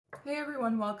Hey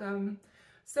everyone, welcome.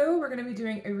 So we're going to be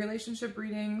doing a relationship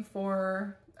reading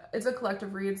for, it's a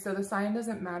collective read, so the sign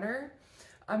doesn't matter.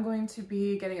 I'm going to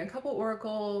be getting a couple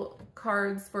oracle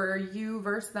cards for you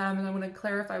versus them, and I'm going to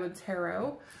clarify with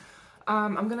tarot.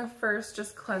 I'm going to first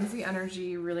just cleanse the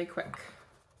energy really quick.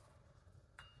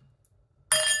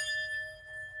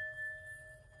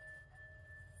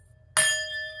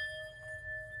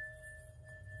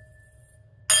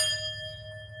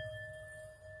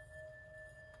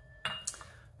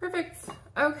 Perfect.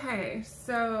 Okay,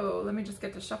 so let me just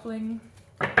get to shuffling.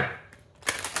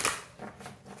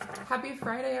 Happy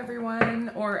Friday,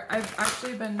 everyone. Or I've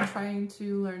actually been trying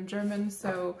to learn German,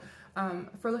 so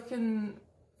for looking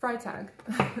Freitag.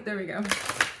 There we go.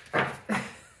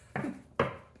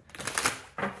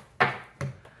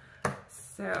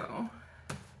 So,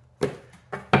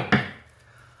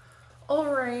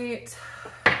 all right.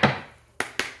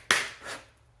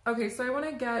 Okay, so I want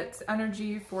to get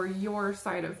energy for your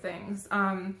side of things.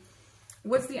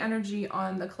 What's the energy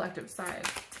on the collective side?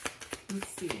 Let's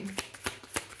see.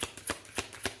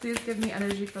 Please give me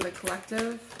energy for the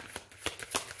collective.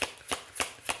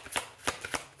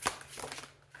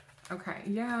 Okay,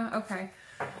 yeah, okay.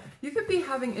 You could be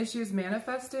having issues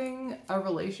manifesting a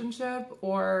relationship,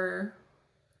 or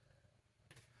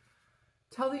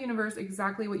tell the universe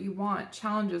exactly what you want.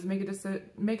 Challenges, make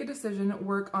a decision,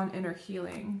 work on inner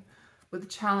healing with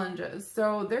challenges.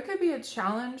 So there could be a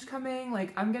challenge coming,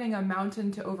 like I'm getting a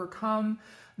mountain to overcome.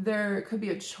 There could be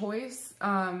a choice.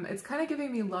 It's kind of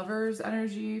giving me Lovers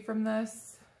energy from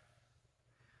this.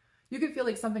 You could feel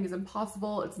like something is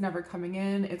impossible. It's never coming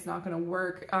in. It's not going to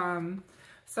work.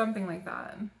 Something like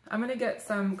that. I'm going to get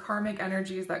some karmic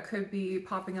energies that could be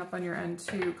popping up on your end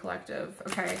too, collective.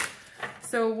 Okay.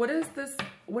 So what is this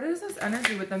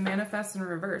energy with the manifest in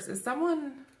reverse? Is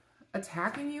someone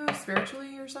attacking you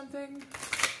spiritually or something?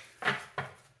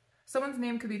 Someone's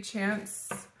name could be Chance.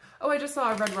 Oh, I just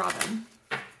saw a red robin.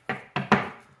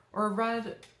 Or a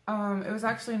red, it was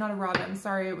actually not a robin.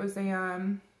 Sorry, it was a,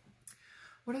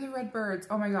 what are the red birds?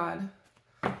 Oh my God.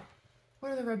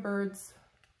 What are the red birds?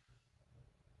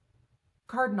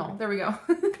 Cardinal. There we go.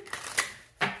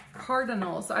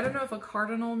 Cardinal. So I don't know if a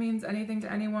cardinal means anything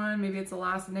to anyone. Maybe it's a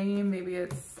last name. Maybe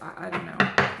it's, I don't know.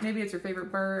 Maybe it's your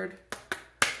favorite bird.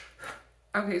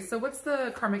 Okay, so what's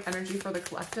the karmic energy for the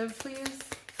collective, please?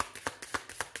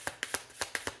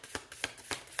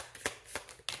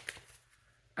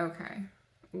 Okay.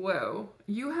 Whoa.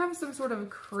 You have some sort of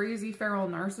crazy feral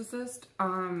narcissist.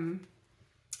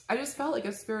 I just felt like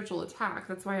a spiritual attack.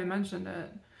 That's why I mentioned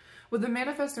it. With the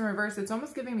manifest in reverse, it's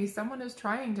almost giving me someone is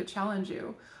trying to challenge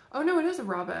you. Oh no, it is a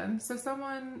robin. So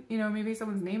someone, you know, maybe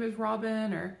someone's name is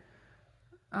Robin,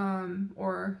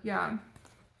 or yeah.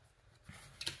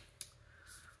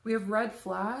 We have red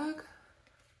flag,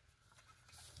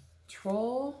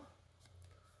 troll.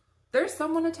 There's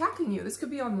someone attacking you. This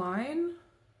could be online.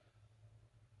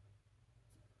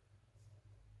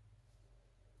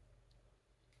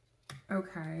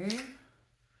 Okay.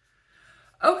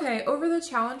 Okay, over the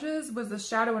challenges was the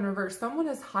shadow in reverse. Someone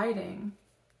is hiding.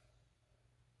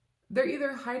 They're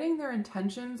either hiding their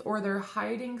intentions or they're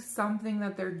hiding something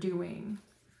that they're doing.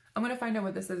 I'm going to find out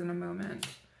what this is in a moment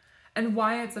and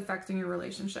why it's affecting your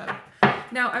relationship.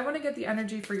 Now, I want to get the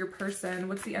energy for your person.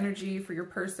 What's the energy for your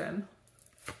person?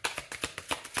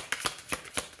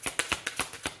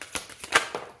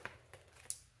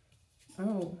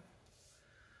 Oh.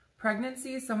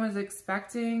 Pregnancy, someone's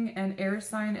expecting an air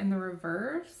sign in the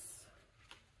reverse.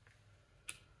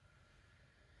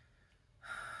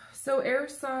 So air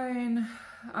sign,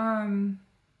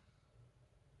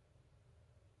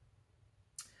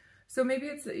 so maybe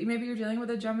you're dealing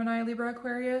with a Gemini, Libra,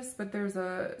 Aquarius, but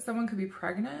someone could be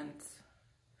pregnant.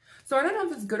 So I don't know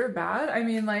if it's good or bad. I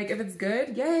mean, like, if it's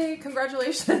good, yay,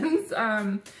 congratulations.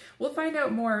 We'll find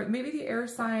out more. Maybe the air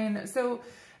sign. So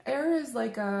air is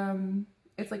like,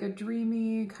 it's like a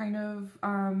dreamy kind of,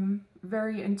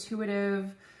 very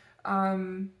intuitive,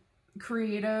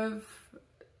 creative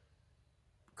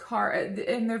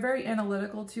and they're very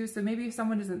analytical too. So maybe if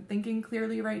someone isn't thinking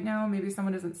clearly right now, maybe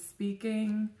someone isn't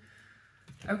speaking.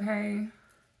 Okay.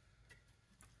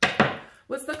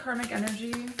 What's the karmic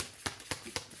energy?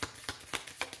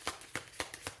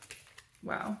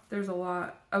 Wow, there's a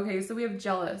lot. Okay, so we have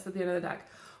jealous at the end of the deck.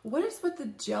 What is with the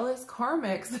jealous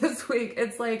karmics this week?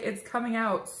 It's like, it's coming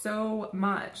out so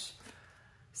much.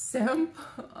 Simp.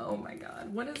 Oh my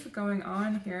God. What is going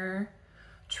on here?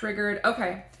 Triggered.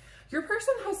 Okay. Your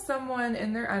person has someone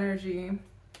in their energy.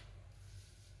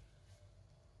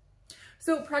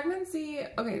 So pregnancy.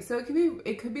 Okay. So it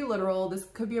could be literal. This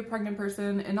could be a pregnant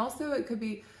person. And also it could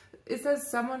be, it says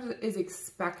someone is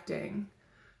expecting.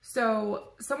 So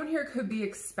someone here could be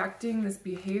expecting this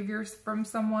behavior from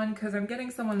someone, because I'm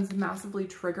getting someone's massively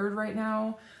triggered right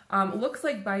now. Looks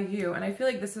like by you, and I feel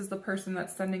like this is the person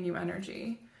that's sending you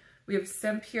energy. We have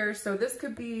simp here, so this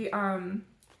could be,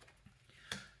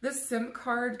 this simp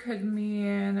card could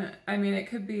mean, I mean, it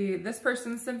could be this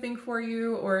person simping for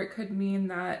you, or it could mean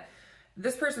that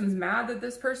this person's mad that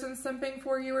this person's simping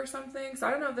for you or something. So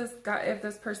I don't know if this guy, if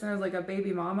this person is like a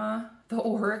baby mama, the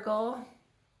Oracle.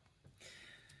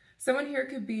 Someone here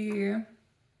could be,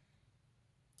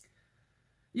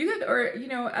 you could, or, you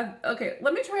know, okay,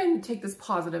 let me try and take this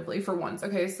positively for once.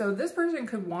 Okay, so this person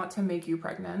could want to make you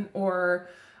pregnant, or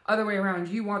other way around,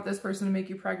 you want this person to make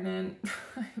you pregnant.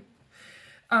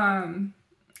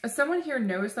 Someone here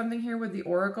knows something here with the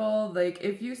Oracle. Like,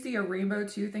 if you see a rainbow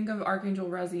too, think of Archangel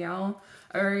Raziel.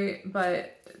 All right,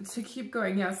 but to keep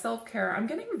going, yeah, self-care. I'm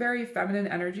getting very feminine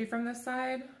energy from this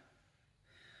side.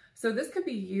 So this could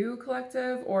be you,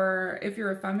 collective, or if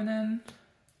you're a feminine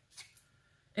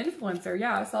influencer,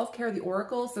 yeah, self-care, the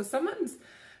Oracle. So someone's,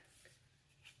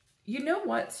 you know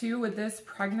what, too, with this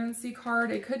pregnancy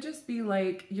card, it could just be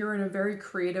like you're in a very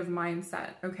creative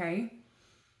mindset, okay?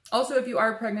 Also, if you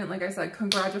are pregnant, like I said,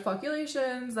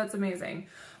 congratulations, that's amazing.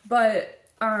 But,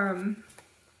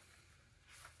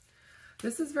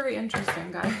 this is very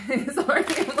interesting, guys. Sorry,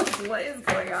 I'm like, what is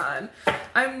going on?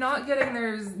 I'm not getting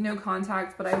there's no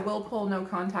contact, but I will pull no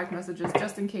contact messages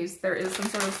just in case there is some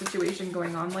sort of situation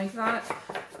going on like that.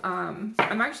 I'm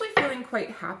actually feeling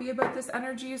quite happy about this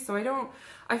energy, so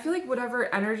I feel like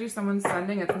whatever energy someone's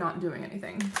sending, it's not doing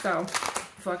anything. So,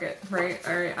 fuck it, right?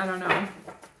 All right, I don't know.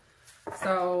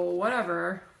 So,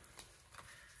 whatever.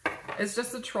 It's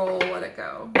just a troll, let it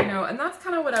go. You know, and that's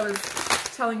kind of what I was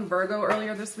telling Virgo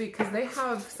earlier this week, because they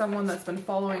have someone that's been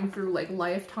following through like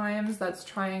lifetimes that's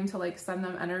trying to like send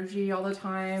them energy all the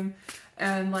time.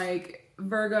 And like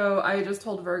Virgo, I just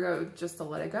told Virgo just to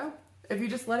let it go. If you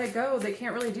just let it go, they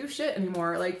can't really do shit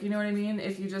anymore. Like, you know what I mean?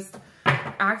 If you just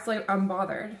act like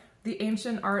unbothered. The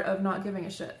ancient art of not giving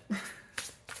a shit.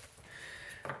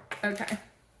 Okay.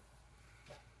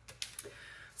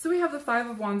 So we have the Five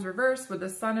of Wands reversed with the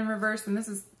Sun in reverse, and this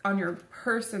is on your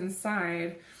person's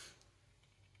side.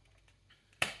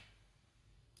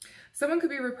 Someone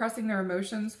could be repressing their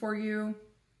emotions for you.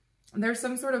 There's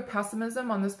some sort of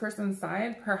pessimism on this person's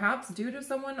side, perhaps due to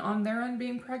someone on their end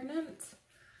being pregnant.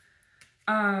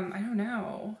 I don't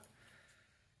know.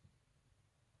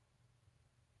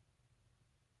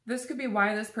 This could be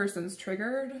why this person's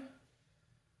triggered.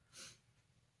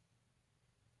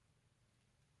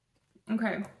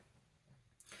 Okay.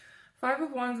 Five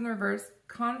of Wands in reverse,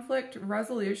 conflict,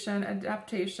 resolution,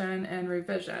 adaptation, and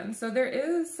revision. So there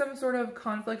is some sort of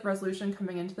conflict resolution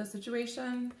coming into the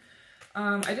situation.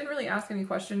 I didn't really ask any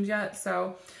questions yet.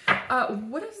 So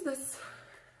what is this?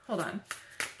 Hold on.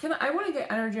 I want to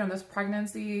get energy on this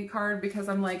pregnancy card because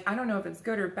I'm like, I don't know if it's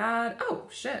good or bad. Oh,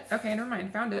 shit. Okay, never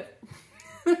mind. Found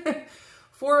it.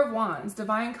 Four of Wands,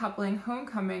 divine coupling,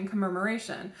 homecoming,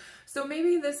 commemoration. So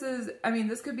maybe this is, I mean,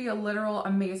 this could be a literal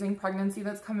amazing pregnancy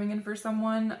that's coming in for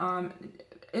someone.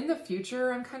 In the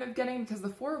future, I'm kind of getting, because the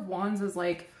Four of Wands is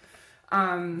like,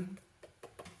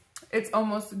 it's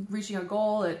almost reaching a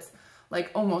goal. It's like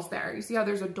almost there. You see how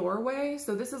there's a doorway?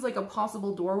 So this is like a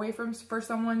possible doorway for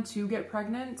someone to get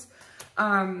pregnant.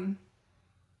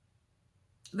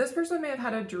 This person may have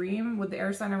had a dream with the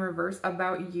air sign in reverse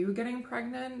about you getting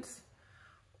pregnant,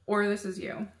 or this is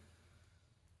you.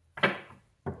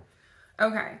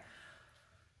 Okay.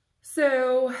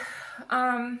 So,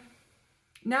 now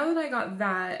that I got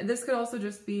that, this could also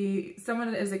just be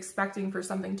someone is expecting for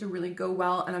something to really go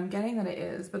well, and I'm getting that it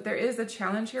is, but there is a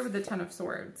challenge here with the Ten of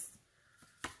Swords.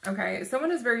 Okay,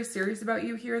 someone is very serious about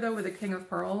you here, though, with the King of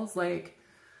Pearls. Like,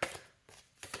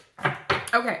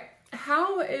 okay,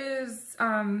 how is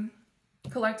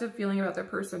collective feeling about their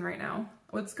person right now?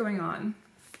 What's going on?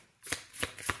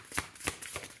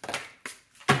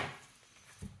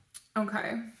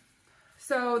 Okay,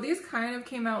 so these kind of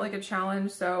came out like a challenge.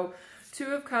 So Two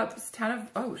of Cups, Ten of,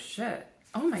 oh shit,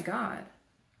 oh my God.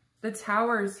 The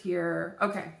Tower's here.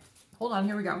 Okay, hold on,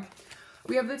 here we go.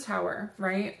 We have the Tower,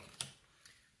 right?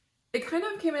 It kind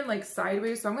of came in like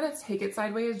sideways, so I'm going to take it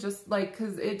sideways just like,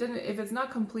 because it didn't, if it's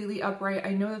not completely upright,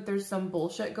 I know that there's some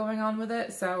bullshit going on with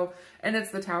it. So, and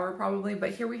it's the Tower probably,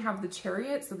 but here we have the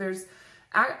Chariot. So there's,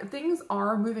 things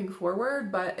are moving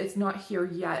forward, but it's not here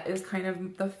yet is kind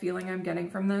of the feeling I'm getting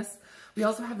from this. We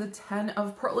also have the Ten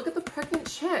of Pearls. Look at the pregnant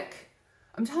chick.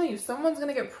 I'm telling you, someone's going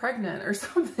to get pregnant or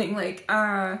something like,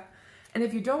 and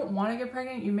if you don't want to get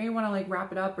pregnant, you may want to like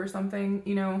wrap it up or something,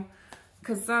 you know,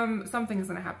 because something is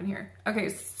going to happen here. Okay,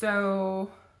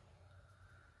 so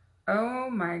Oh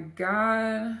my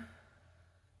God.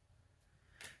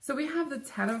 So we have the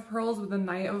 10 of pearls with the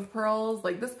Knight of pearls.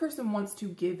 Like, this person wants to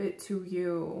give it to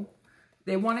you.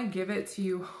 They want to give it to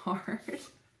you hard.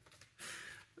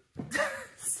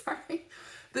 Sorry.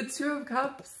 The 2 of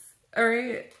cups. All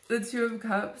right. The 2 of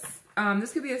cups.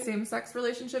 This could be a same-sex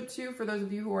relationship too, for those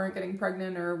of you who aren't getting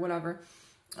pregnant or whatever.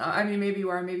 I mean, maybe you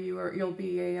are, maybe you'll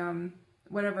be a,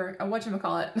 whatever, a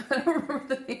whatchamacallit. I don't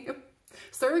remember the name.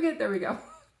 Surrogate, there we go.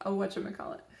 A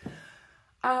whatchamacallit.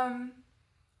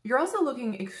 You're also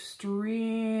looking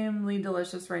extremely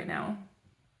delicious right now.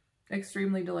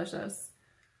 Extremely delicious.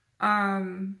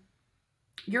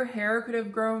 Your hair could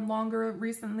have grown longer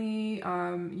recently.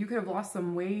 You could have lost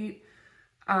some weight.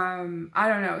 I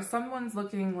don't know. Someone's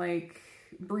looking like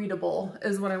breedable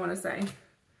is what I want to say.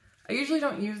 I usually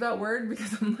don't use that word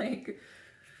because I'm like,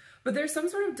 but there's some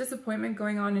sort of disappointment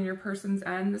going on in your person's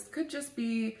end. This could just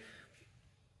be,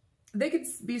 they could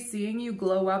be seeing you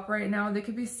glow up right now. They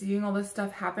could be seeing all this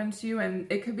stuff happen to you,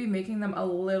 and it could be making them a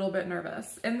little bit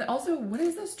nervous. And also, what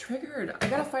is this triggered? I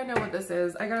gotta find out what this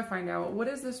is. I gotta find out. What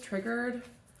is this triggered?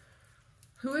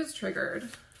 Who is triggered?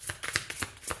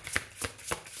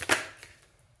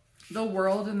 The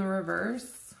World in the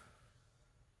reverse.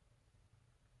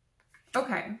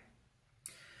 Okay.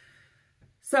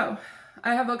 So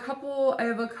I have a couple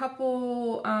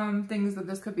things that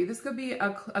this could be. This could be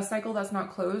a cycle that's not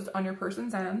closed on your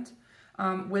person's end,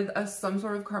 with some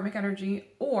sort of karmic energy,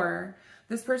 or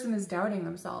this person is doubting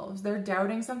themselves. They're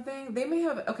doubting something. They may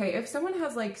have, okay, if someone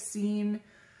has like seen,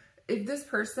 if this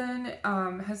person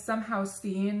has somehow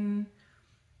seen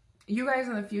you guys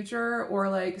in the future, or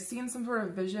like seen some sort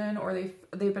of vision, or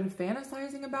they've been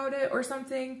fantasizing about it or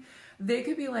something, they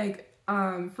could be like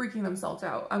freaking themselves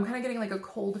out. I'm kind of getting like a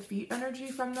cold feet energy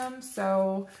from them.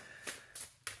 So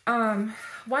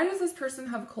why does this person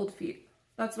have cold feet?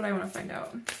 That's what I want to find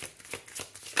out.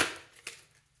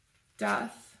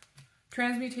 Death,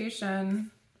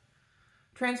 transmutation,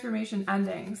 transformation,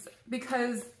 endings.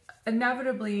 Because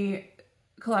inevitably,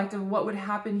 collective, what would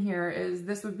happen here is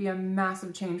this would be a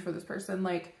massive change for this person.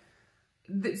 Like,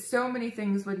 so many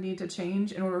things would need to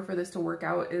change in order for this to work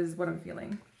out, is what I'm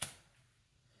feeling.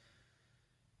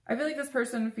 I feel like this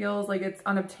person feels like it's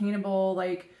unobtainable,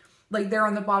 like they're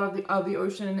on the bottom of the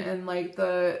ocean, and like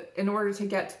in order to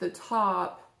get to the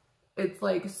top, it's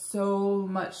like so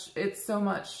much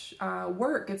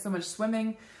work, it's so much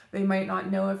swimming. They might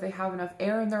not know if they have enough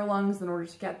air in their lungs in order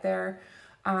to get there.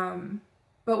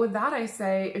 But with that, I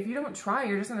say, if you don't try,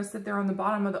 you're just going to sit there on the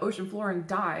bottom of the ocean floor and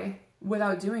die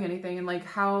without doing anything. And like,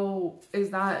 how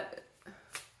is that?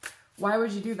 Why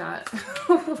would you do that?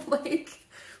 Like,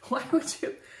 why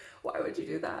would you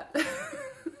do that?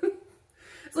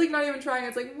 It's like not even trying.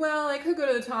 It's like, well, I could go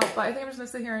to the top, but I think I'm just going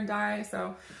to sit here and die.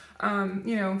 So,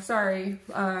 you know, sorry.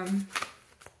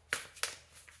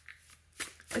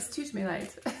 Es tut mir leid.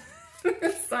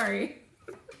 Sorry.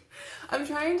 I'm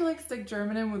trying to like stick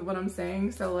German in with what I'm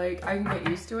saying, so like I can get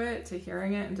used to it, to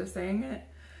hearing it and to saying it.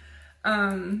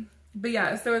 But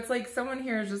yeah, so it's like someone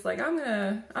here is just like, I'm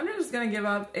just gonna give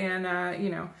up, and you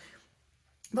know,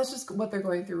 that's just what they're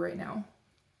going through right now.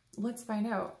 Let's find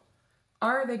out.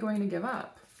 Are they going to give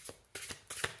up?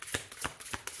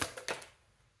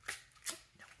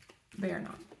 No, they are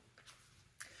not.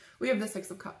 We have the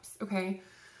 6 of Cups, okay?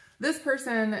 This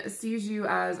person sees you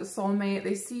as a soulmate.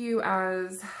 They see you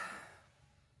as...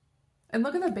 And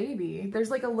look at the baby. There's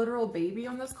like a literal baby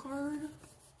on this card.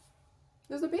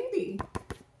 There's a baby.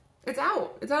 It's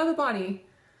out. It's out of the body.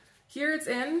 Here it's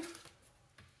in,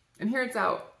 and here it's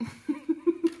out.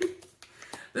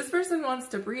 This person wants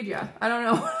to breed you. I don't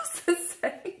know what else to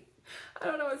say. I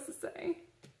don't know what to say.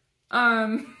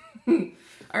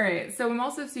 All right. So I'm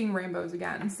also seeing rainbows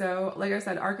again. So like I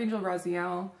said, Archangel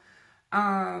Raziel.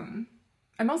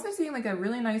 I'm also seeing like a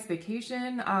really nice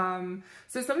vacation.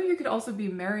 So some of you could also be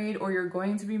married, or you're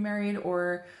going to be married,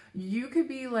 or you could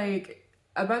be like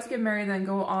about to get married and then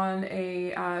go on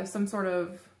a, some sort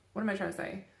of, what am I trying to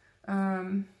say?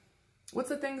 What's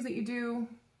the things that you do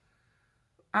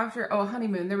after, oh,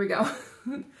 honeymoon, there we go.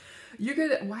 You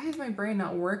could, why is my brain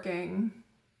not working?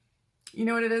 You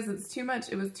know what it is? It's too much,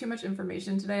 it was too much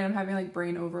information today. I'm having like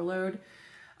brain overload.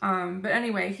 But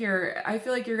anyway, here, I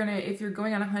feel like you're gonna, if you're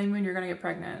going on a honeymoon, you're gonna get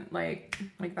pregnant, like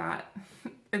that.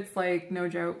 It's like, no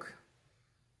joke.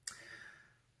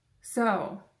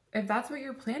 So, if that's what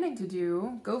you're planning to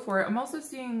do, go for it. I'm also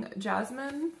seeing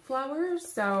jasmine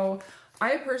flowers. So,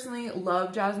 I personally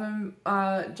love jasmine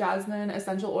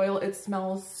essential oil. It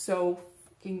smells so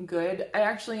fucking good. I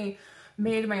actually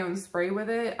made my own spray with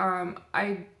it.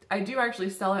 I do actually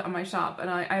sell it on my shop, and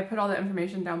I put all the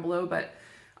information down below, but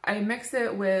I mix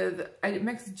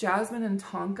jasmine and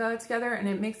tonka together, and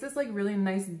it makes this like really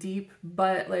nice, deep,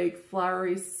 but like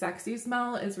flowery, sexy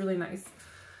smell. It's really nice.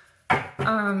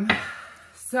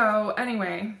 So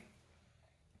anyway,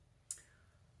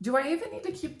 do I even need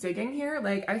to keep digging here?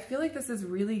 Like, I feel like this is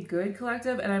really good,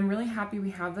 collective, and I'm really happy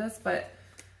we have this, but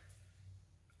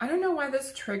I don't know why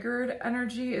this triggered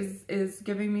energy is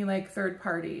giving me like third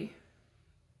party.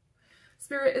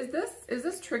 Spirit, is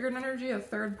this triggered energy a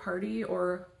third party,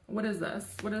 or what is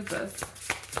this? What is this?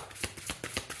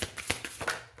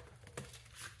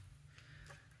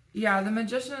 Yeah, the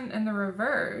Magician in the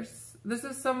reverse. This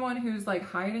is someone who's like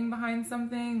hiding behind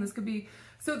something. This could be,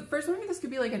 so for some of you, this could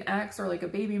be like an ex or like a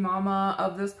baby mama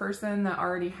of this person that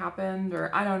already happened, or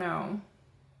I don't know.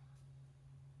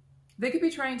 They could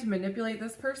be trying to manipulate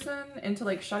this person into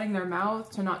like shutting their mouth,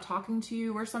 to not talking to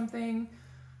you or something.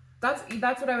 That's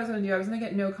what I was going to do. I was going to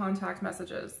get no contact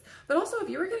messages. But also, if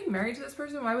you were getting married to this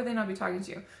person, why would they not be talking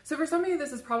to you? So for some of you,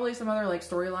 this is probably some other like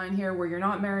storyline here where you're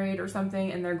not married or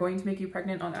something and they're going to make you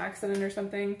pregnant on accident or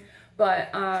something. But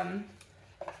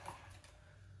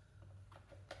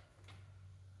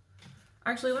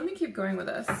actually, let me keep going with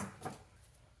this.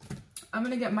 I'm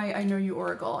going to get my I Know You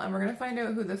Oracle, and we're going to find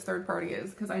out who this third party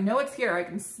is, because I know it's here. I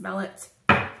can smell it.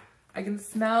 I can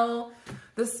smell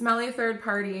the smelly third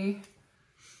party.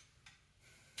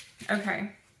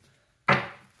 Okay.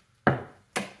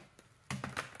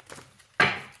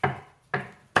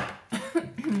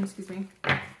 Excuse me.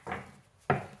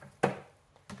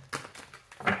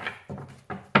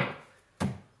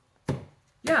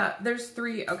 Yeah, there's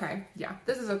three. Okay, yeah,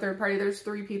 this is a third party. There's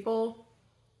three people.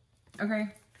 Okay.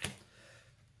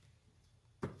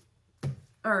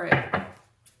 All right.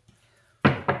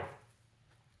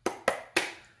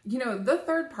 You know, the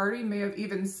third party may have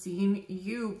even seen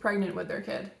you pregnant with their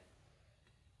kid,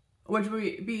 which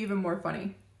would be even more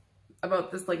funny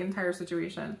about this like entire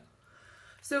situation.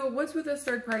 So what's with this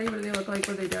third party? What do they look like?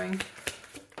 What are they doing?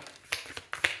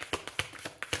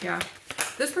 Yeah.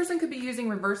 This person could be using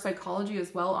reverse psychology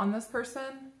as well on this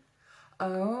person.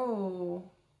 Oh.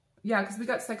 Yeah, because we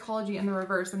got psychology in the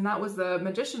reverse, and that was the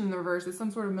Magician in the reverse. It's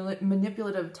some sort of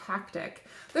manipulative tactic.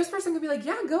 This person could be like,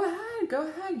 yeah, go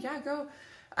ahead, yeah, go.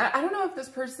 I don't know if this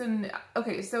person,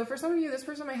 okay, so for some of you, this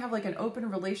person might have like an open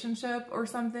relationship or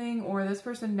something, or this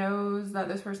person knows that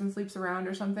this person sleeps around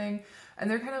or something, and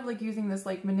they're kind of like using this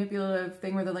like manipulative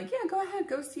thing where they're like, yeah, go ahead,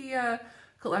 go see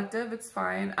collective, it's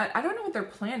fine. I don't know what they're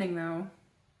planning though.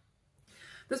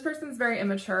 This person's very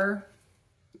immature,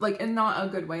 like in not a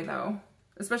good way though.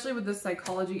 Especially with this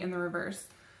psychology in the reverse.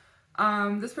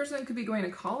 This person could be going to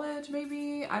college,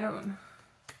 maybe. I don't.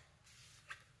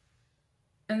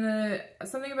 And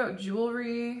something about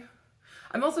jewelry.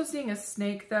 I'm also seeing a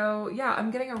snake, though. Yeah, I'm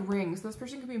getting a ring. So this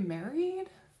person could be married.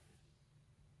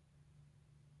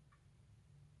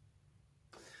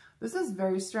 This is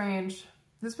very strange.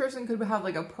 This person could have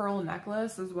like a pearl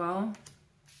necklace as well.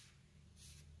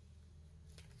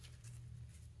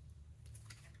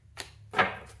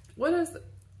 What is...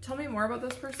 Tell me more about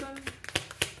this person.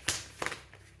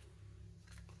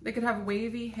 They could have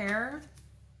wavy hair.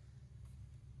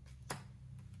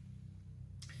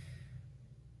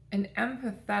 And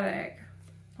empathetic.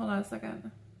 Hold on a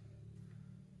second.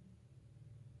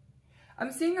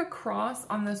 I'm seeing a cross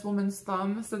on this woman's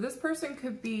thumb. So this person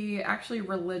could be actually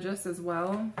religious as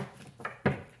well.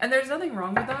 And there's nothing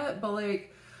wrong with that. But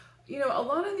like, you know, a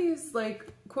lot of these like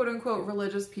quote unquote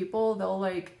religious people, they'll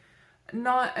like,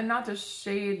 not to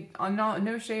shade on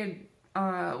no shade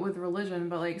with religion,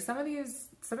 but like some of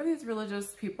these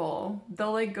religious people,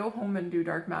 they'll like go home and do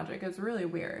dark magic. It's really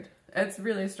weird. It's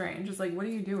really strange. It's like, what are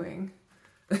you doing?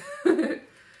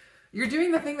 You're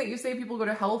doing the thing that you say people go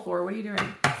to hell for. What are you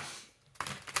doing?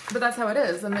 But that's how it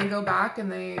is. And they go back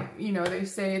and they, you know, they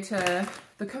say to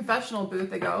the confessional booth,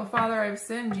 they go, Father, I've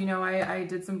sinned. You know, I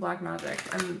did some black magic.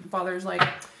 And Father's like,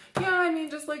 yeah, I mean,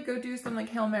 just like go do some like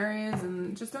Hail Marys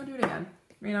and just don't do it again,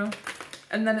 you know?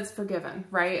 And then it's forgiven,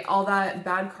 right? All that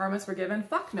bad karma's forgiven.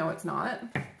 Fuck no, it's not.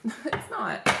 It's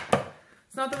not.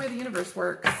 It's not the way the universe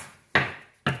works.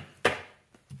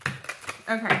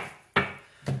 Okay.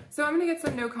 So I'm going to get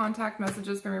some no contact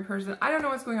messages from your person. I don't know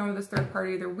what's going on with this third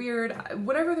party. They're weird.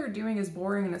 Whatever they're doing is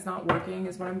boring and it's not working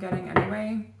is what I'm getting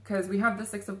anyway. Because we have the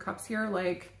Six of Cups here.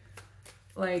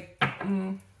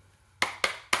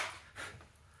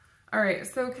 All right,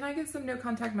 so can I get some no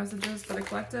contact messages for the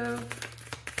collective?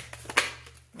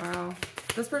 Wow,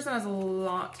 this person has a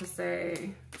lot to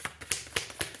say.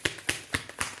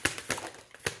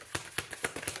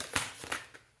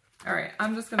 All right,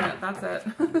 I'm just gonna, that's it.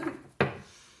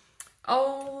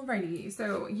 Alrighty,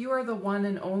 so you are the one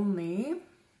and only.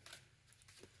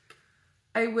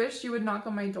 I wish you would knock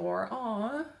on my door.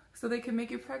 Aw, so they can make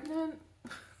you pregnant.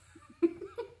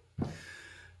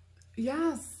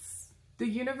 Yes, the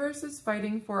universe is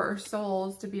fighting for our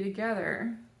souls to be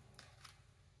together.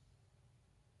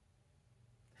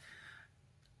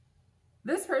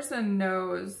 This person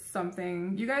knows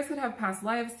something. You guys could have past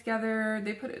lives together.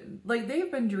 They put it, like,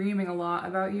 they've been dreaming a lot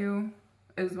about you,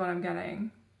 is what I'm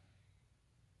getting.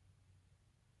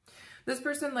 This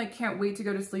person, like, can't wait to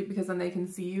go to sleep because then they can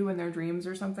see you in their dreams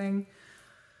or something.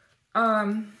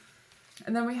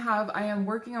 And then we have, I am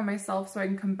working on myself so I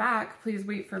can come back. Please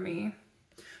wait for me.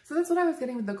 So that's what I was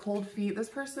getting with the cold feet. This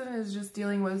person is just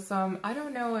dealing with some, I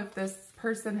don't know if this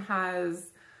person has,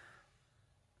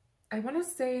 I want to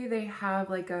say they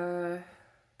have like they're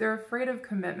afraid of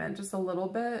commitment just a little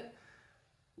bit,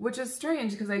 which is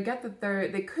strange because I get that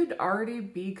they could already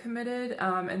be committed.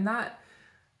 And that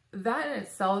in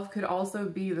itself could also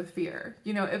be the fear.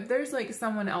 You know, if there's like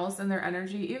someone else in their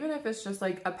energy, even if it's just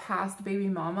like a past baby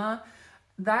mama,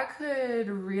 that could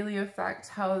really affect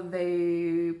how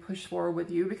they push forward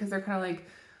with you, because they're kind of like,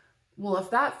 well,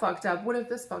 if that fucked up, what if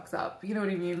this fucks up? You know what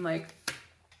I mean? Like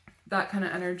that kind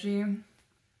of energy.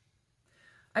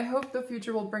 I hope the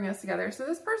future will bring us together. So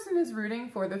this person is rooting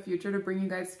for the future to bring you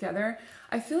guys together.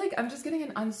 I feel like I'm just getting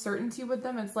an uncertainty with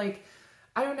them. It's like,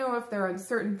 I don't know if they're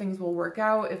uncertain things will work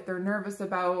out, if they're nervous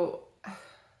about...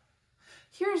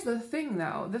 Here's the thing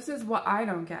though. This is what I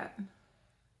don't get.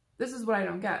 This is what I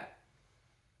don't get.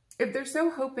 If they're so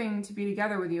hoping to be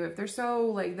together with you, if they're so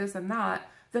like this and that,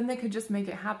 then they could just make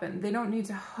it happen. They don't need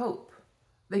to hope.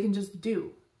 They can just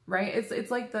do, right? It's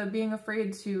like the being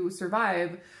afraid to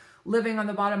survive, living on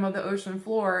the bottom of the ocean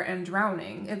floor and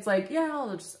drowning. It's like,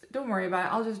 yeah, don't worry about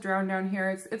it. I'll just drown down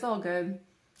here. It's all good.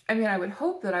 I mean, I would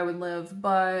hope that I would live,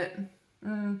 but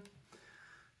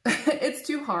it's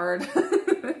too hard.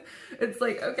 It's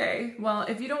like, okay, well,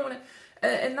 if you don't want to,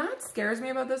 and that scares me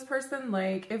about this person.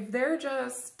 Like, if they're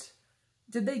just,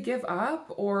 did they give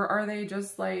up, or are they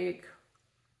just like,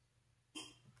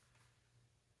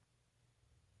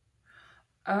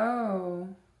 oh,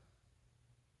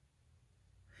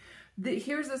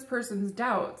 here's this person's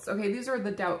doubts. Okay, these are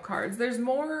the doubt cards. There's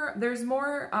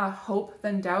more hope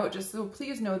than doubt, just so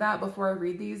please know that before I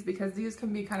read these, because these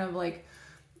can be kind of like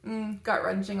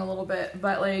gut-wrenching a little bit.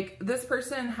 But like, this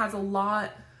person has a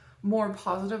lot more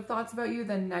positive thoughts about you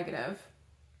than negative.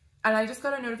 And I just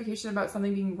got a notification about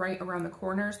something being right around the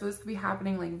corner, so this could be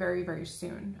happening like very, very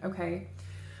soon, okay?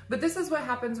 But this is what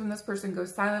happens when this person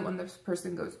goes silent, when this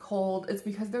person goes cold. It's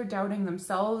because they're doubting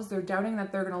themselves. They're doubting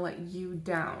that they're gonna let you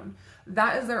down.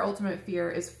 That is their ultimate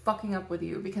fear, is fucking up with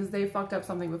you because they fucked up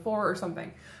something before or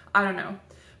something. I don't know.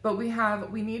 But we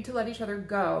need to let each other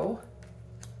go.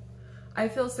 I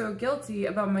feel so guilty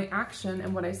about my action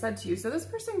and what I said to you. So this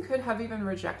person could have even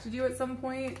rejected you at some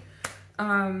point.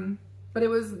 But they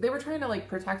were trying to like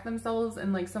protect themselves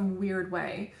in like some weird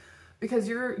way. Because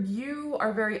you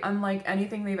are very unlike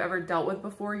anything they've ever dealt with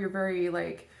before. You're very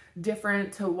like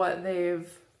different to what they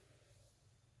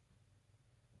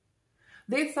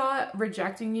thought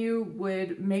rejecting you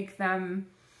would make them,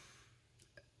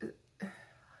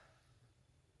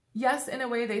 yes, in a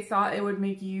way they thought it would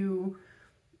make you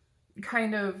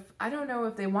kind of, I don't know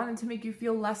if they wanted to make you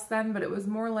feel less than, but it was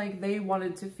more like they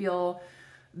wanted to feel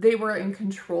they were in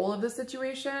control of the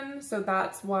situation. So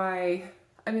that's why,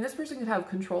 I mean, this person could have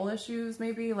control issues,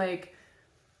 maybe, like,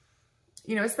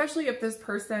 you know, especially if this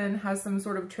person has some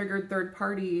sort of triggered third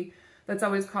party that's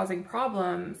always causing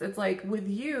problems. It's like with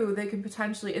you, they could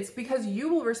potentially, it's because you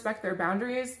will respect their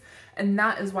boundaries, and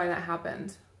that is why that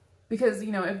happened. Because,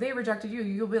 you know, if they rejected you,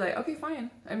 you'll be like, okay,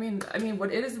 fine. I mean,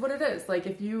 what it is. Like,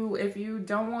 if you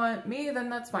don't want me, then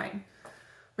that's fine.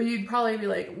 But you'd probably be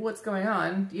like, what's going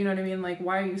on? You know what I mean? Like,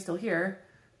 why are you still here?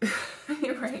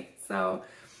 Right? So,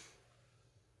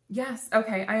 yes.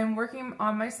 Okay. I am working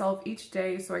on myself each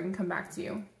day so I can come back to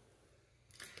you.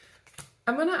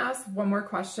 I'm going to ask one more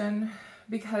question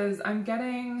because I'm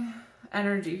getting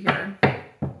energy here.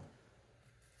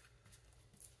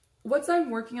 What's I'm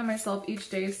working on myself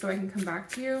each day so I can come back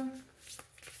to you?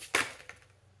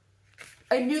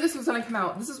 I knew this was going to come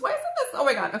out. Why isn't this? Oh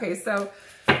my God. Okay. So,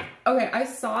 okay. I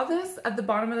saw this at the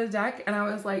bottom of the deck and I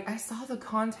was like, I saw the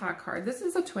contact card. This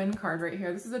is a twin card right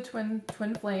here. This is a twin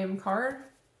flame card.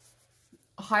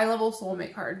 A high level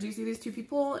soulmate card. Do you see these two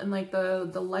people and like the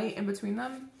light in between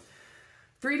them?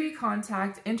 3D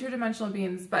contact, interdimensional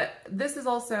beings. But this is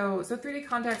also, so 3D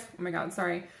contacts, oh my God,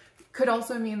 sorry, could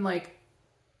also mean like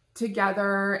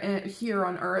together here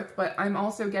on Earth, but I'm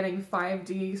also getting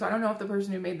 5D. So I don't know if the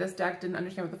person who made this deck didn't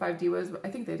understand what the 5D was, but I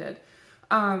think they did.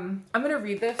 I'm going to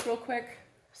read this real quick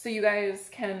so you guys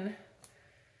can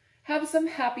have some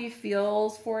happy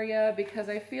feels for you, because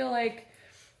I feel like,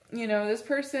 you know, this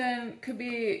person could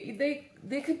be,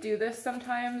 they could do this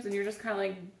sometimes, and you're just kind of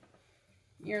like,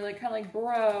 you're like, kind of like,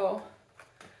 bro,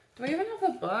 do I even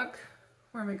have the book?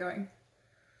 Where am I going?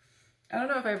 I don't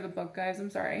know if I have the book, guys. I'm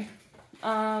sorry.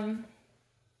 Oh,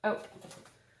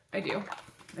 I do,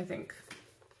 I think.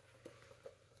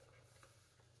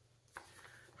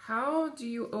 How do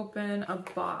you open a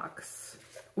box?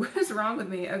 What is wrong with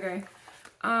me? Okay.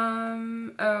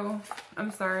 Oh,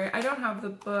 I'm sorry. I don't have the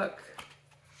book.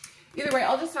 Either way,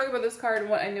 I'll just talk about this card and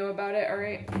what I know about it, all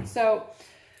right? So,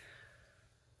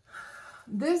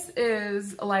 this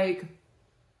is like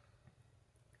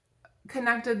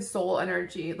connected soul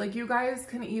energy. Like you guys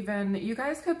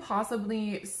could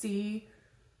possibly see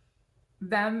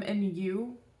them in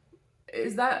you.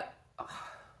 Is that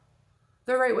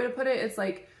the right way to put it? It's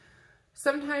like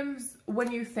sometimes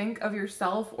when you think of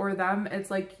yourself or them,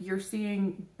 it's like you're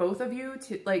seeing both of you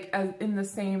to like as in the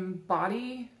same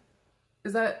body.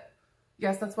 Is that,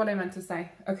 yes, that's what I meant to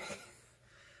say. Okay.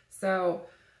 So,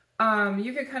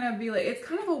 you could kind of be like, it's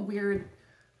kind of a weird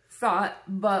thought,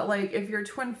 but like if you're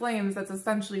twin flames, that's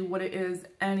essentially what it is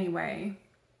anyway.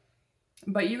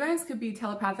 But you guys could be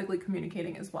telepathically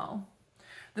communicating as well.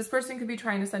 This person could be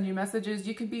trying to send you messages.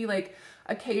 You could be like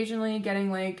occasionally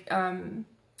getting like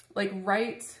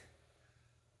right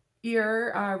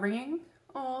ear ringing.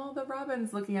 Oh, the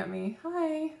robin's looking at me.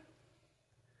 Hi.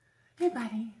 Hey,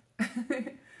 buddy.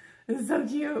 This is so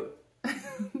cute.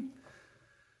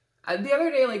 The other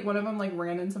day, like one of them like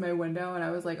ran into my window and I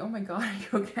was like, oh my God, are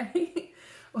you okay?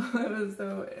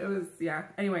 Well, yeah.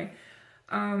 Anyway,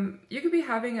 you could be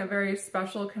having a very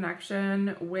special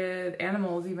connection with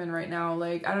animals even right now.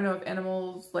 Like, I don't know if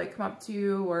animals like come up to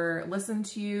you or listen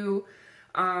to you.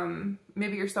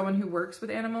 Maybe you're someone who works with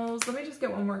animals. Let me just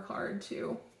get one more card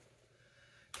too.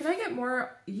 Can I get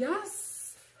more?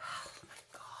 Yes. Oh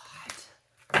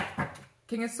my God.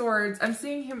 King of Swords. I'm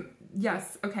seeing him.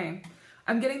 Yes. Okay.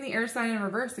 I'm getting the air sign in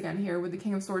reverse again here with the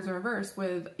King of Swords in reverse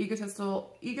with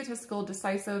egotistical,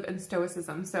 decisive, and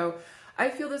stoicism. So I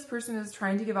feel this person is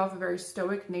trying to give off a very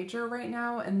stoic nature right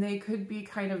now, and they could be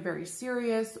kind of very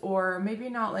serious, or maybe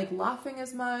not like laughing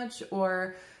as much,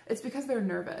 or it's because they're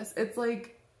nervous. It's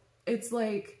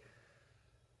like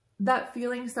that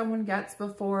feeling someone gets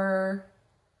before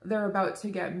they're about to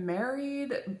get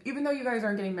married, even though you guys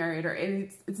aren't getting married, or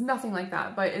it's nothing like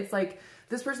that, but it's like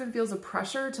this person feels a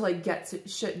pressure to like get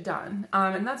shit done.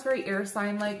 And that's very air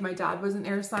sign. Like my dad was an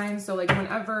air sign. So like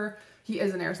whenever he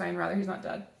is an air sign, rather, he's not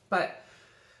dead, but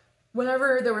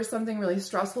whenever there was something really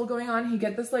stressful going on, he'd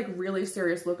get this like really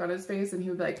serious look on his face, and he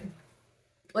would be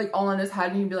like all in his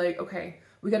head, and he'd be like, okay,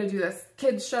 we got to do this.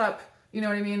 Kids, shut up. You know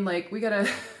what I mean? Like we gotta,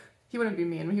 he wouldn't be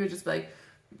mean. He would just be like,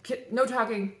 no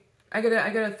talking. I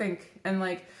gotta think. And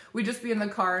like, we'd just be in the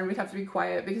car and we'd have to be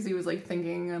quiet because he was like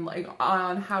thinking and like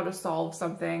on how to solve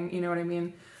something, you know what I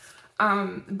mean?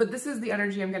 But this is the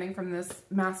energy I'm getting from this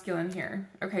masculine here.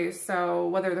 Okay, so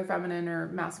whether they're feminine or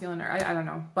masculine, or I don't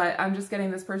know, but I'm just getting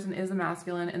this person is a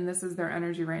masculine, and this is their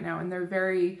energy right now. And they're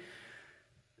very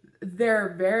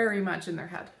much in their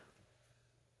head.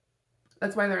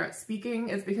 That's why they're not speaking.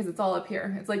 It's because it's all up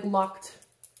here. It's like locked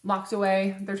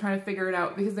away. They're trying to figure it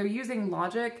out because they're using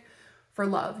logic for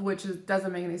love, which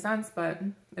doesn't make any sense, but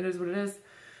it is what it is.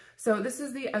 So this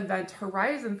is the event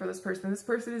horizon for this person. This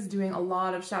person is doing a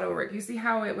lot of shadow work. You see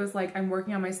how it was like, I'm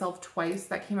working on myself twice.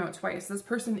 That came out twice. This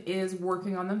person is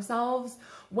working on themselves.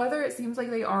 Whether it seems like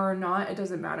they are or not, it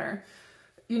doesn't matter.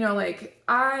 You know, like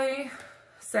I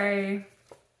say,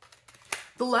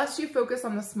 the less you focus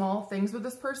on the small things with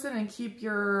this person and keep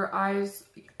your eyes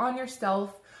on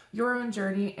yourself, your own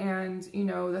journey, and you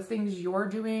know, the things you're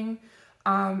doing,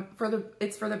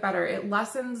 it's for the better. It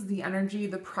lessens the energy,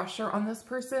 the pressure on this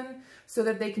person so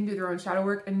that they can do their own shadow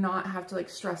work and not have to like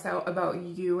stress out about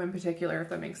you in particular, if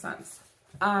that makes sense.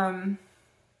 Inner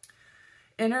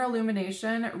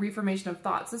illumination, reformation of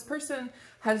thoughts. This person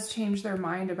has changed their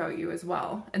mind about you as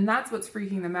well. And that's what's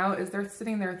freaking them out, is they're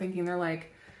sitting there thinking, they're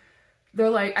like,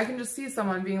 I can just see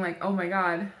someone being like, oh my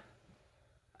God,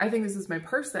 I think this is my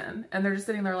person. And they're just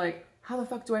sitting there like, how the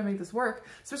fuck do I make this work?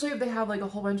 Especially if they have like a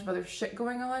whole bunch of other shit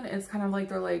going on. It's kind of like,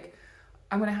 they're like,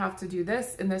 I'm going to have to do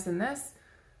this and this and this.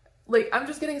 Like, I'm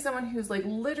just getting someone who's like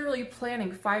literally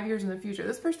planning 5 years in the future.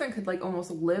 This person could like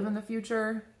almost live in the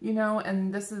future, you know,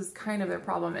 and this is kind of their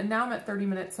problem. And now I'm at 30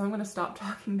 minutes, so I'm going to stop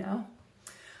talking now.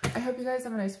 I hope you guys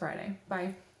have a nice Friday.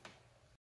 Bye.